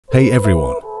Hey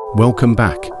everyone, welcome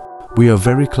back. We are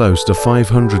very close to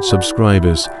 500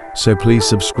 subscribers, so please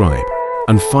subscribe.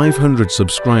 And 500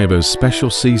 subscribers special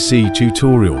CC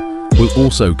tutorial will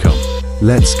also come.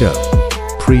 Let's go.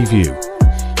 Preview.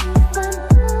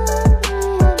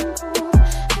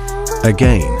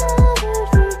 Again.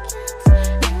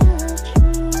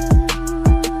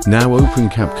 Now open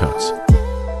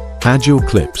Capcut. Add your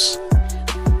clips.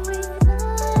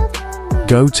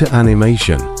 Go to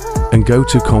animation and go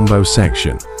to combo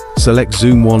section. Select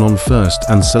zoom 1 on first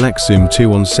and select zoom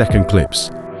 2 on second clips.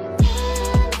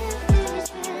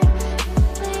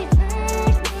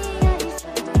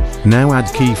 Now add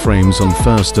keyframes on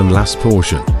first and last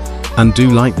portion, and do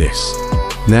like this.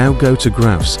 Now go to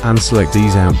graphs and select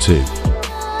ease out too.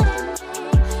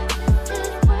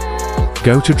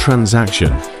 Go to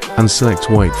transaction and select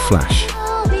white flash.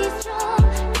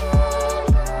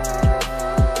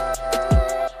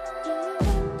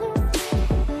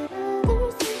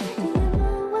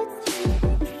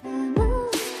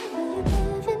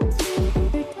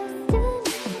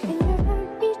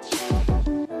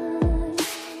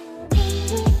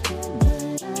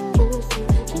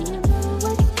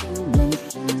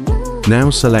 Now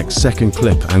select second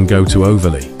clip and go to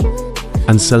overlay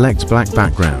and select black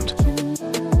background.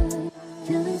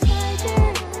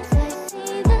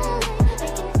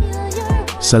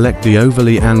 Select the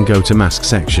overlay and go to mask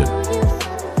section.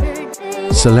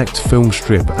 Select film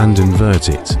strip and invert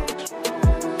it.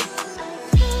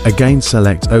 Again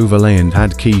select overlay and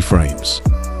add keyframes.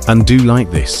 And do like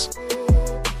this.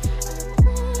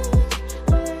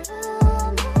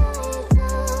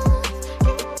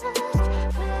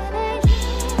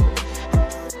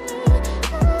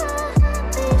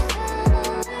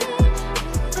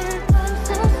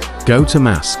 Go to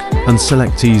mask and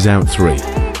select ease out 3.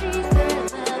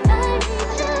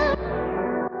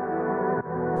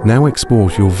 Now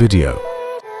export your video.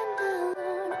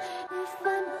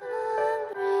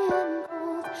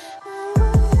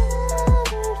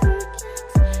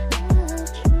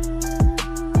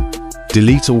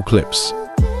 Delete all clips.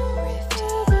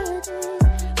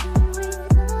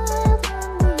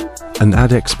 And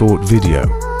add export video.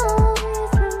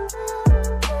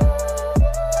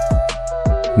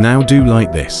 Now do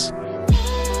like this.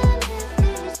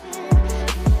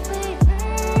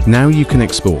 Now you can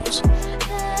export.